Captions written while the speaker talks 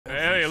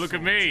Look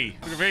at me.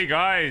 Look at me,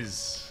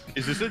 guys.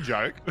 Is this a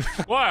joke?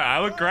 What? I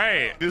look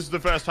great. This is the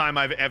first time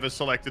I've ever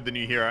selected the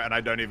new hero, and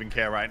I don't even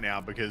care right now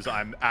because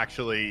I'm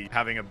actually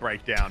having a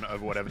breakdown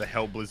over whatever the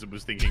hell Blizzard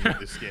was thinking with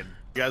this skin.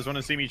 You guys want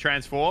to see me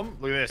transform?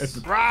 Look at this.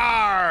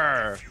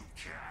 Rawr!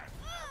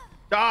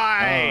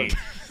 Die!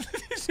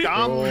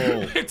 Scum!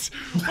 Wait,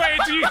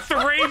 do you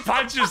 3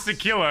 punches to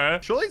kill her?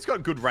 Surely it's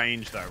got good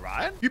range though,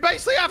 right? You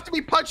basically have to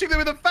be punching them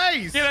in the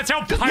face. Yeah, that's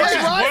how Just punches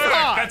like work.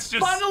 Reinhardt. That's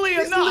just... Funnily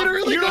He's enough,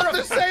 literally you're got a,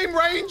 the same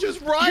range as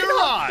Reinhardt.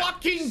 you're a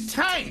fucking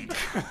tank.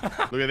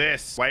 Look at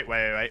this. Wait.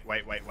 What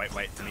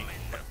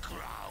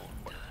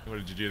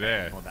did you do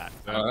there? Or that.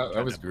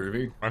 That was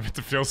groovy. I meant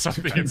to feel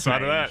something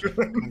inside of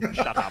that.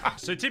 Shut up.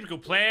 So typical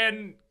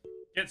plan.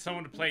 Get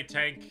someone to play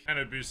tank,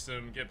 and boost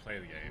them, get play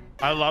the game.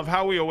 I love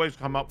how we always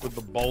come up with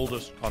the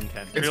boldest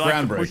content. It's we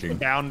like to push the groundbreaking.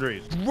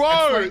 boundaries.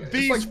 Bro, It's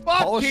these like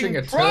polishing fucking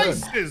a turd.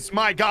 prices,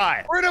 my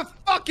guy. We're in a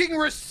fucking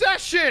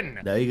recession.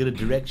 Now you gotta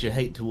direct your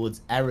hate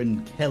towards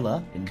Aaron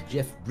Keller and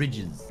Jeff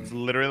Bridges. It's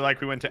literally like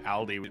we went to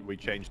Aldi. We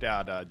changed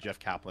out Jeff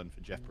Kaplan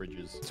for Jeff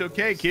Bridges. It's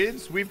okay,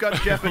 kids. We've got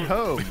Jeff at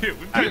home.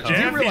 We've got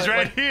Jeff, he's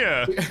right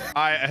here.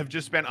 I have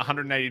just spent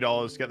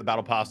 $180 to get the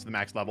battle pass to the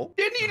max level.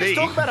 Didn't you just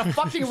talk about a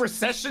fucking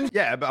recession?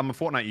 Yeah, but I'm a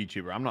Fortnite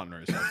YouTuber. I'm not in a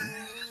recession.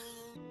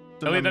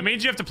 Elliot, that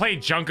means you have to play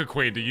Junker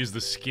Queen to use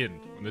the skin.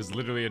 And there's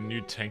literally a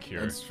new tank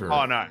hero. That's true.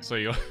 Oh, no. So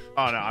you're...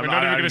 Oh, no. We're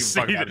not even going to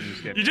see that.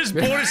 You just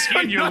bought a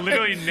skin you're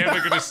literally never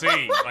going to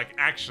see. Like,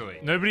 actually.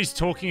 Nobody's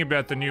talking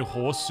about the new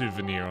horse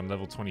souvenir on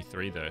level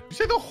 23, though. You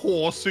say the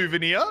horse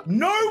souvenir?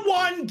 No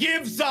one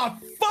gives a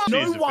fuck. She's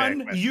No a fair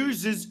one question.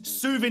 uses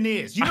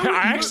souvenirs. You know,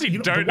 I actually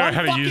don't know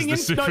how to use the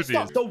souvenirs.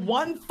 stop. The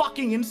one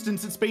fucking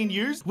instance it's been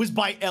used was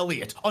by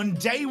Elliot on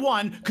day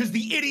 1 because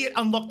the idiot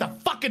unlocked the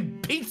fucking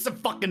pizza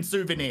fucking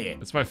souvenir.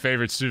 That's my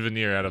favorite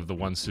souvenir out of the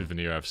one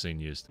souvenir I've seen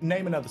used.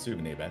 Name another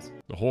souvenir, Baz.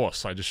 The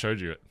horse. I just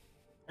showed you it.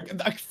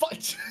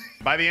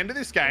 By the end of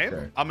this game,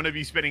 Okay. I'm going to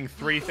be spending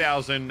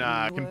 3,000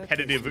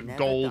 competitive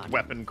gold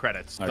weapon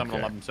credits. I'm going to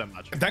love them so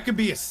much. That could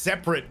be a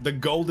separate The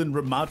Golden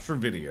Ramattra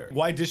video.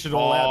 Why dish it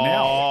all out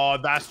now? Oh,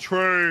 that's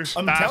true.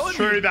 I'm That's telling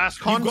true. you, That's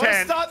You gotta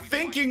content. start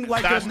thinking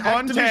like That's an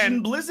content.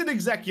 Activision Blizzard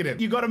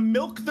executive. You gotta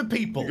milk the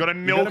people. You got to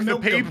milk the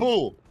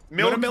people.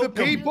 Milk the milk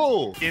them.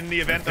 people. In the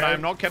event that I am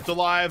not kept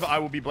alive, I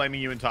will be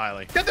blaming you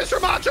entirely. Get this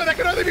Ramattra. There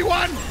can only be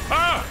one.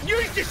 Ah!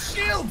 Use your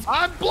shield.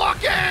 I'm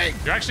blocking.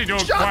 You're actually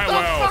doing Shut quite the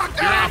well.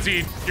 fuck You're up!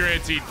 anti. You're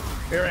anti.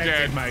 You're dead.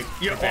 dead, mate.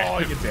 You're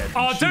dead.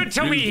 Oh, don't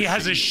tell me he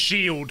has a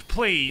shield,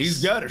 please.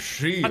 He's got a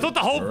shield. I thought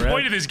the whole alright?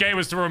 point of this game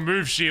was to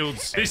remove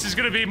shields. This is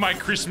going to be my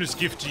Christmas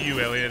gift to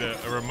you, Elliot, a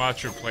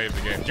Ramattra play of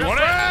the game. Do you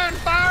want it? Burn,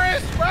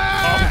 Forrest, burn.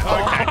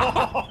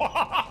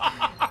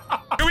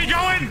 Are we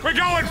going? We're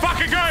going.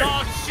 Fucking go.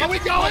 Are we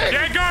going?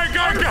 Yeah, go. I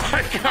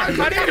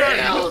need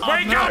heals.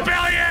 Wake up,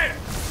 Elliot.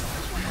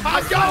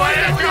 I'm going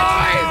in,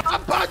 guys.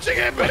 I'm punching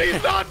him, but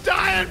he's not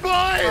dying, boys.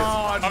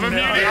 I'm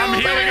immune.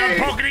 I'm healing. I'm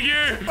pocketing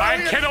you.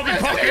 I cannot be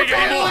pocketing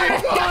anymore.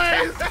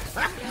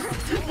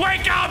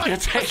 Wake up. You're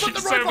taking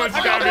so much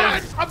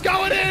damage. I'm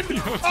going in.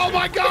 Oh,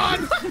 my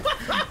God.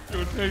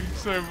 You're taking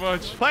so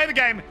much. Play the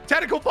game.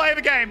 Tentacle, play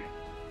the game.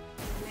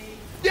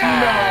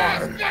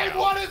 Yes! Game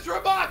 1 is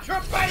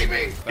Ramattra,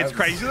 baby! It's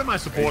crazy that my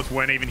supports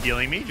weren't even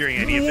healing me during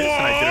any of this,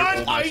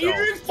 and I did it all Are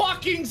myself. you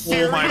fucking All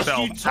serious?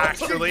 myself. You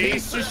toxic Actually,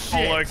 piece of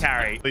solo shit.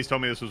 carry. Please tell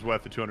me this was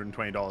worth the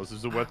 $220.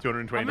 Is it worth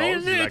 $220? I mean,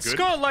 is that it's good?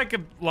 got like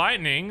a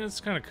lightning. It's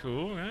kind of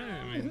cool.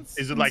 I mean,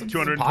 Is it like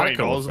 $220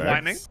 particle of effects.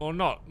 lightning? or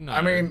not. No. I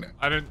mean,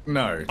 I don't.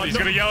 no. He's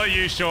gonna yell at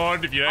you,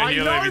 Sean, if you don't I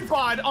heal know, him.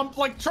 bud. I'm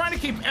like trying to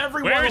keep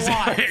everyone Where is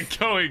alive. it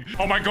going?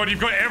 Oh my God,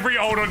 you've got every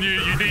ult on you.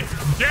 You need.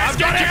 Yes, I've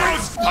get got every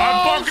kills. I'm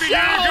pocketing you,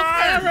 guys.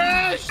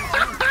 Perish!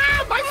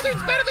 My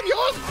suit's better than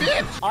yours,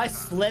 bitch! I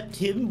slept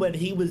him when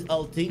he was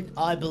ulting.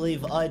 I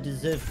believe I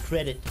deserve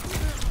credit.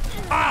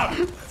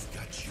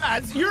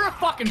 Baz, you're a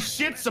fucking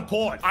shit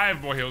support. I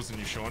have more heals than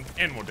you, Sean,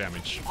 and more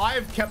damage. I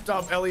have kept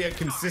up Elliot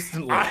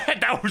consistently.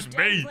 That was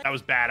me. That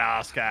was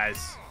badass,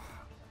 guys.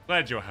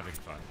 Glad you're having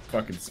fun.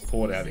 Fucking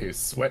support out here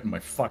sweating my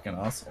fucking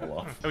asshole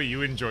off. How are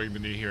you enjoying the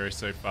new hero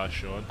so far,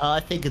 Sean? I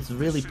think it's a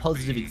really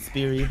positive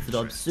experience, and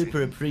I'm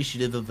super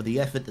appreciative of the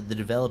effort that the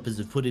developers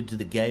have put into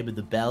the game and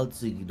the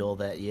balancing and all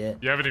that, yeah.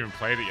 You haven't even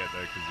played it yet,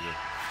 though, because you.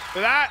 For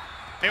that,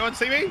 anyone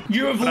see me?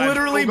 You have But I've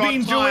literally still got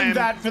been time. doing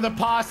that for the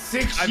past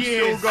 6 I've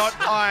years. still got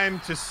time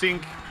to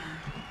sink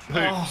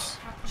hoops.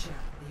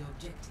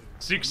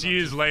 6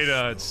 years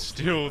later, it's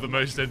still the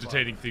most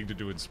entertaining thing to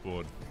do in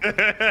sport.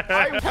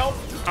 I helped.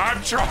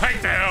 I'm trying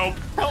to help.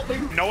 Help me.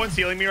 No one's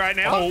healing me right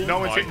now. Oh no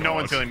my one's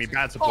God. healing me.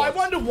 Bad Oh, support. I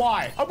wonder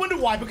why. I wonder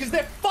why. Because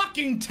their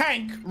fucking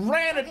tank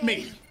ran at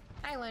me.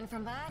 I learned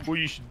from that. Well,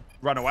 you should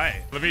run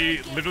away. Let me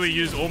literally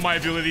use all my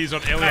abilities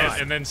on Elliot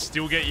and then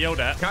still get yelled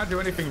at. Can't do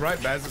anything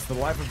right, Baz. It's the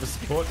life of a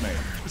support mate.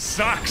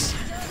 Sucks.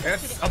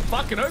 Yes, a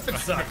fucking oath it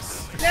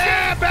sucks.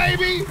 Yeah,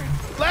 baby.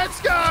 Let's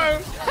go.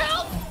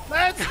 Help.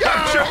 Let's go.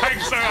 I'm trying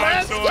so hard,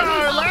 Let's Sword.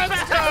 go.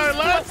 Let's go.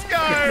 Let's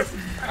go.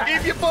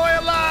 Keep your boy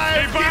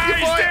alive. Hey, Keep your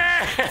he's boy.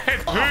 dead.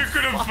 Who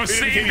could have We didn't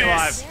foreseen keep him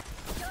this? alive.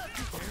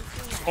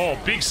 Oh,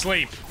 big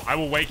sleep. I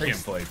will wake him.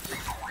 Sleep.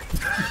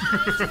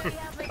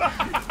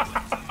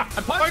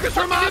 Focus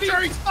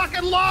Ramattra, he's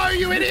fucking low,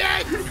 you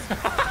idiot!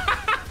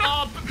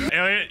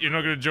 Elliot, you're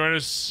not going to join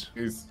us.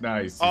 He's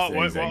There's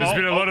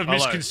been a lot of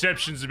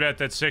misconceptions about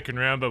that second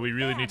round, but we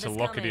really need to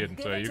lock it in.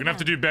 So you're going to have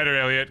to do better,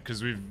 Elliot,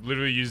 because we've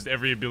literally used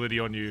every ability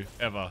on you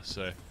ever.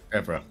 So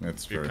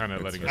that's true. You're kind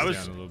of letting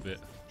us down a little bit.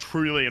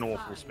 Truly an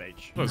awful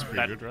speech. That was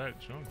pretty good, right,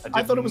 Sean?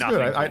 I thought it was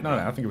good.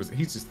 I think it was.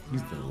 He's a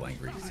little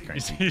angry.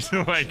 He's a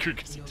little angry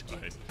because he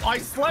died. I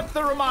slept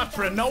the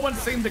Ramattra. No one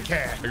seemed to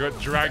care. I got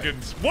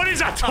dragons. What is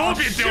that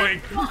Torbjorn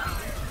doing?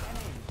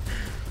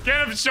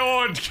 Get him,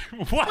 Sean!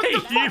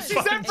 Wait, you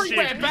She's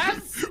everywhere,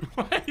 Baz!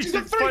 She's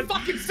a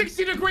fucking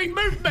 60-degree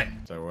movement!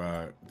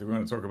 So, do we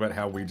want to talk about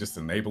how we just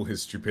enable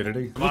his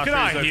stupidity? Look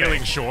at our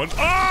healing, Sean.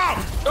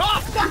 Oh! Oh,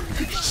 fuck!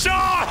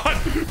 Sean!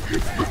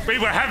 We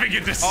were having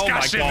a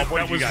discussion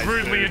that was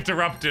rudely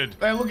interrupted.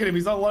 Hey, look at him.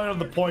 He's alone on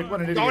the point.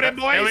 What an idiot. Got him,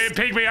 boys! Elliot,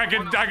 Pygmy, I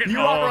can.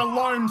 You are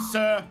alone,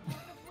 sir.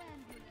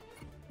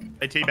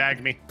 They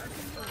teabagged me.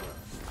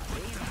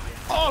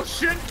 Oh,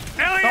 shit!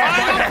 Elliot!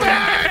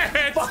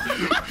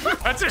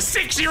 That's a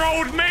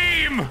 6-year-old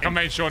meme! Come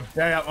on, Sean.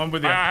 Yeah, I'm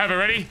with you. I have it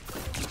ready.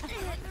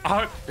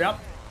 Yep.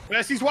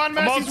 Mercy's one,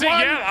 Mercy's one!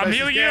 Yeah, I'm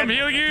healing you, I'm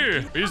healing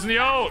you. Using the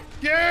ult.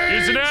 Huge!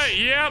 Using it,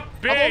 yep,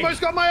 big. I've almost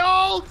got my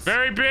ult!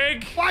 Very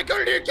big. Why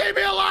couldn't you keep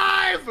me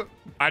alive?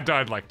 I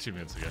died like 2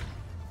 minutes ago.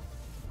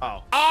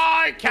 Oh.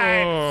 I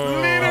can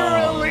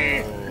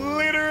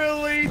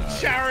literally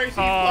charity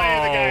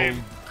play the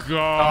game.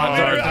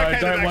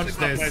 God. Don't watch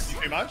this.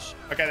 Too much?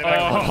 Okay,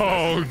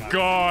 Oh,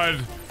 God.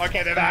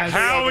 Okay, they've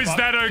How is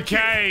that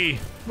okay?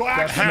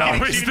 How is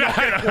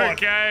that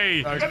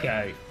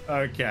okay?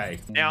 Okay.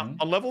 Now,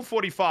 on level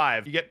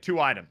 45, you get 2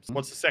 items.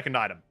 What's the second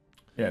item?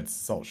 Yeah, it's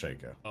Salt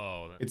Shaker.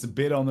 Oh, It's a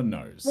bit on the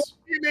nose. What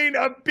do you mean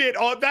a bit?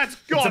 Oh, that's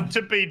got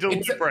to be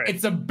deliberate.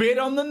 It's a bit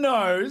on the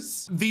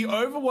nose. The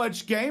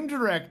Overwatch game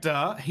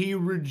director, he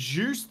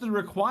reduced the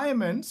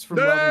requirements from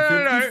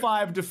level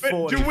 55 to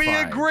 45. Do we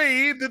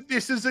agree that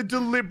this is a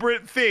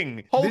deliberate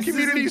thing? Whole This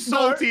community isn't-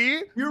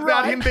 salty you're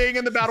about right. him being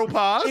in the battle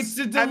pass. It's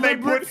a and they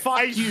deliberate put fuck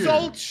a you.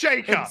 salt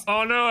shaker.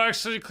 Oh no,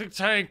 actually click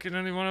tank and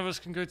only one of us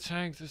can go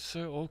tank. That's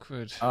so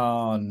awkward.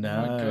 Oh no.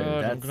 Oh my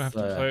God, I'm gonna have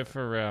to play it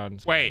for a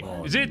round. Wait,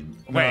 is it?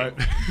 Wait.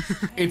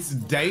 It's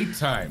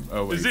daytime.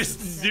 Is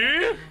this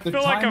new? The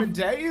time of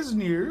day is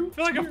new. I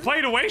feel like I've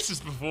played Oasis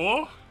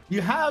before.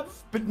 You have,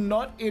 but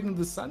not in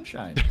the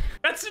sunshine.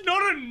 That's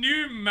not a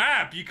new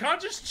map. You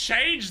can't just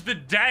change the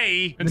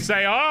day and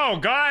say, "Oh,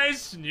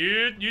 guys,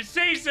 new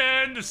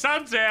season. The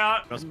sun's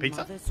out."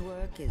 Pizza? Mother's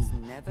work is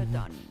never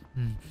done.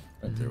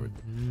 Don't do it.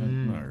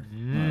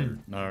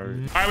 No. All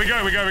right, we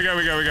go. We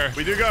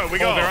do go. We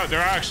go. Oh, they're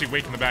actually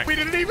weak in the back. We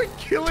didn't even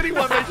kill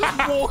anyone. They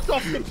just walked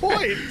off the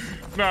point.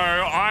 No,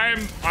 I'm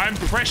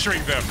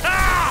pressuring them.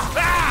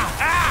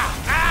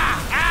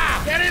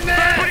 Get in there.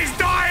 Everybody's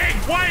dying.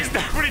 Why is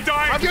nobody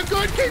dying? You're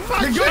good. Keep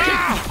punching. Keep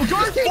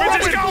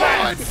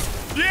Forward.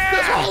 Yeah.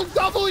 Just hold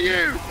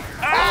W.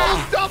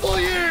 Hold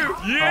W.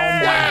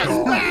 Yeah.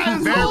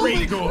 Yes.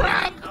 Very good.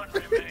 Crap.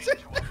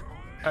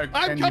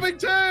 I'm coming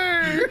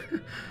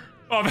too.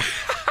 Oh,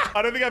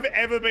 I don't think I've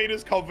ever been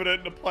as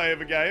confident in a play of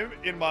a game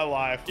in my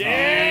life.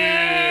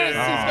 yes. He's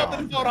got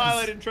the default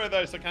highlight intro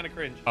though, so kind of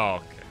cringe. Oh,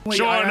 okay. Wait,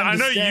 Sean, I I know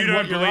understand you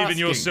what don't you're believe in asking.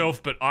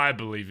 yourself, but I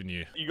believe in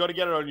you. You got to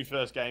get it on your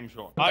first game,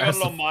 Sean. I got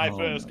it on my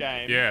first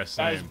game. Yeah, Guys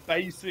same.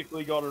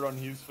 basically got it on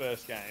his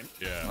first game.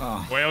 Yeah.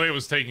 Oh. Well, Elliot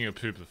was taking a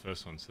poop the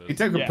first one, so. He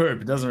took a Yeah.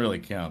 poop. It doesn't really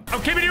count.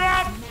 I'm keeping you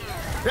up.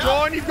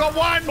 Sean, you've got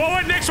one.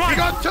 Forward, next one. You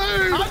got 2.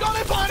 I got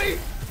it, buddy!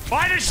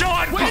 Find it,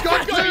 Sean. He's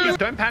got 2.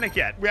 Don't panic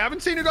yet. We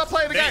haven't seen who got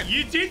play of the game.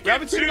 You did. We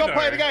haven't seen who get got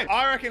play of two, the game.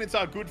 I reckon it's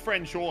our good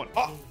friend Sean.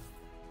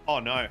 Oh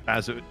no.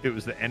 As it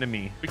was the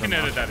enemy. We can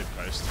edit that in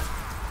post.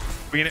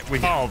 We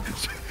Oh,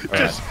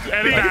 just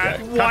edit that.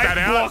 Cut white that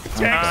out. block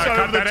text over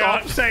cut the that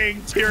top out.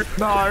 saying Tyr.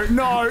 No,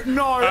 Cut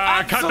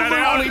that out.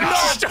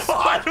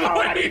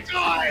 absolutely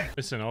Sean,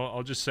 listen,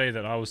 I'll just say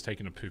that I was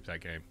taking a poop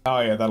that game. Oh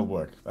yeah, that'll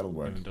work. That'll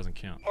work. And it doesn't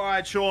count. All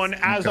right, Sean,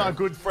 as our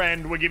good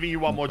friend, we're giving you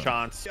one more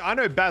chance. I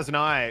know Baz and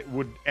I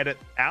would edit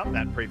out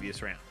that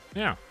previous round.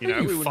 Yeah. You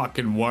know, we You would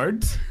fucking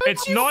won't.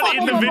 It's not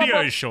in the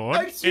video, Sean.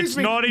 It's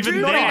not even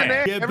not even there.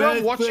 there. You're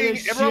Everyone both full watching,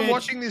 of everyone shit.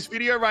 watching this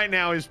video right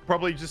now is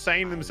probably just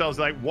saying to themselves,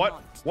 like,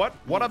 what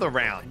other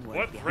round?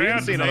 What We didn't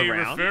round see are another you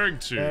round. referring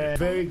to?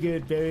 Very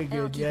good, very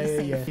good.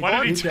 Yeah.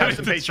 Why did he tell Have you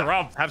some to pizza.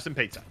 drop? Have some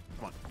pizza.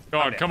 Come on.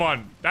 God, come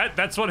on.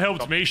 That's what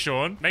helped me,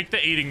 Sean. Make the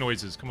eating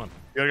noises. Come on.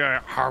 You gotta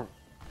go, "Harr,"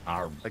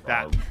 like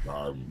that. He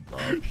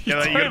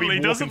Yeah, you gotta be totally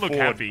doesn't look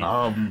walking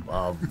forward.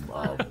 happy.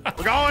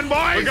 We're going,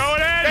 boys. We're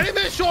going in. Get in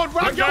there, Sean.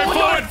 Run Go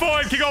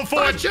forward. Keep going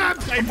forward. Punch him.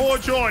 Stay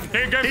forward, Sean. Keep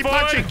going Keep forward.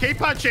 punching. Keep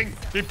punching.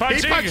 Keep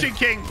punching. Keep punching,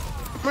 King.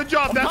 Good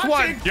job. That's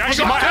one. You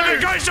actually might have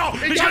it. Go, Sean.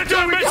 He's going to do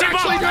a messy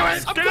actually do ball.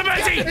 it. Get the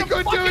messy. He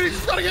could do it. He's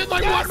just gotta get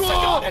like one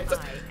more.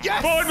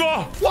 Yes! One Forward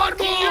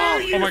more.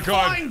 more. Oh my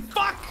God. Fine,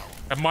 fuck!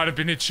 That might have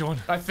been it, Sean.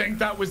 I think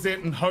that was it,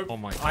 and hope. Oh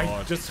my I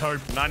God. just hope.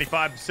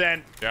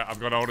 95%. Yeah, I've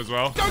got ult as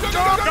well. Go, go, go, go,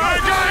 Go, go,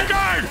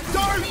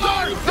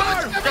 go,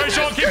 go! Go,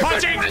 Sean, keep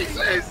punching!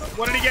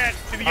 What did he get?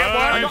 Did he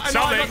get one?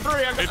 Something. I got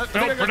three. I It think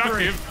felt I got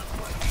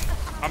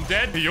productive. I'm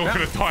dead. You're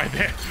gonna die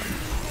there.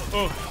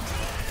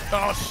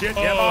 Oh shit!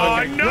 Yeah. Oh,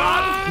 okay.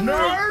 no!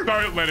 No!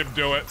 Don't let him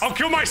do it. I'll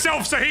kill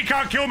myself so he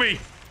can't kill me.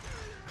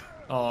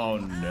 Oh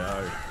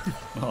no!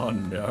 Oh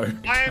no!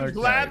 I am Okay.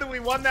 glad that we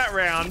won that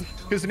round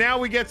because now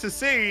we get to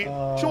see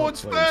Oh,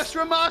 Sean's please. first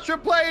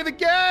Ramattra play of the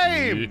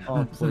game.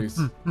 Oh please!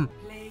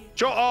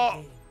 Sure.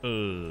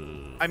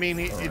 I mean,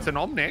 it's an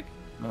Omnic.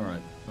 All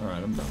right,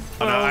 I'm done.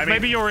 I know, Well, I mean,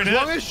 maybe you're in as it.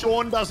 long as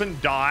Sean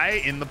doesn't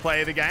die in the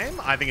play of the game,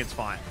 I think it's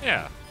fine.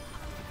 Yeah.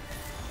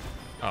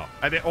 Oh.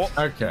 I think.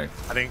 Okay.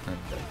 I think.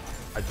 Okay.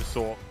 I just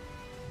saw.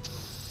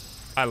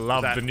 I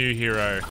love That- the new hero.